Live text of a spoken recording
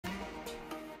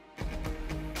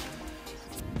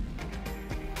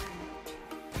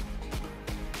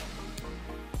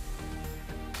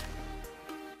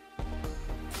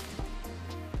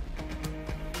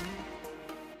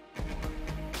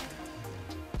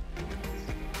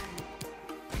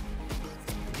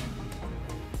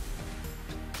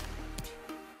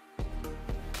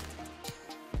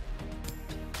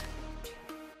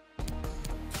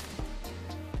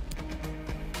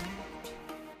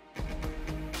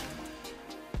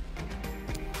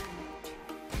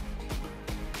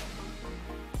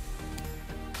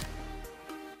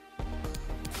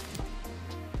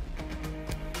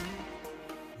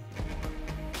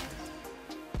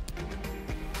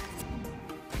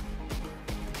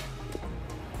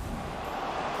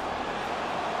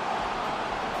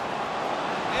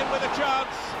with a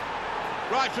chance.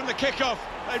 Right from the kickoff.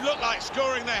 They look like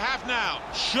scoring, they have now.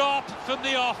 Sharp from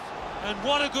the off, and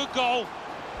what a good goal.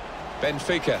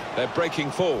 Benfica, they're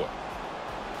breaking forward.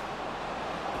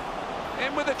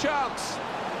 In with a chance.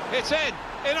 It's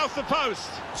in off the post.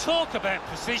 Talk about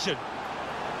precision.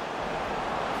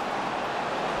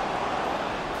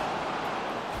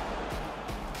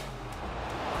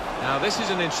 Now this is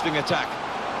an interesting attack.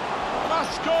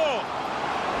 Must score.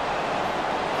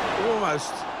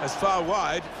 Almost as far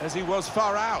wide as he was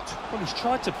far out. Well, he's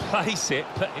tried to place it,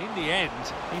 but in the end,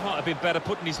 he might have been better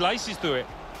putting his laces through it.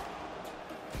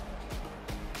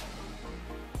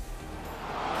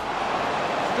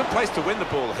 Good place to win the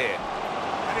ball here.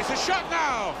 And it's a shot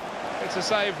now. It's a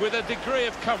save with a degree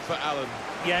of comfort, Alan.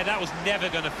 Yeah, that was never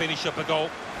going to finish up a goal.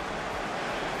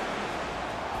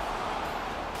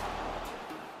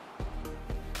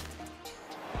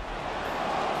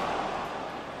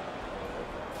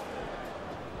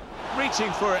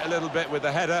 Reaching for it a little bit with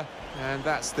the header, and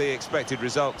that's the expected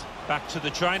result. Back to the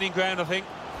training ground, I think.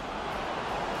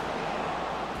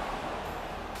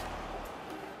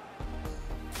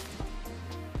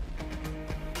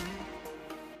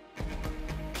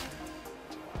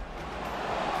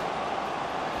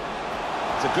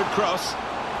 It's a good cross.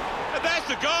 And there's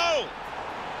the goal!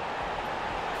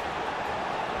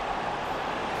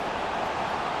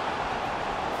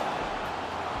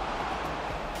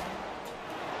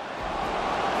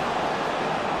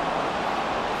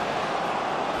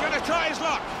 Try his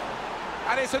luck,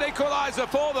 and it's an equaliser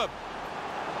for them.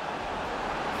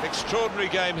 Extraordinary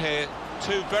game here,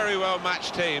 two very well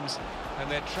matched teams, and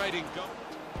they're trading goals.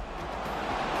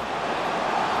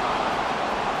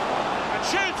 And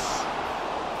shoots!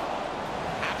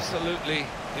 Absolutely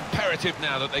imperative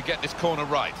now that they get this corner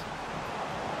right.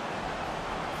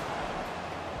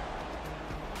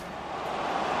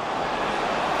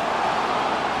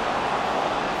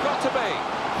 Got to be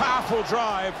powerful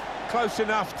drive. Close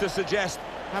enough to suggest,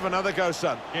 have another go,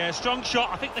 son. Yeah, strong shot.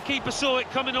 I think the keeper saw it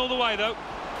coming all the way, though.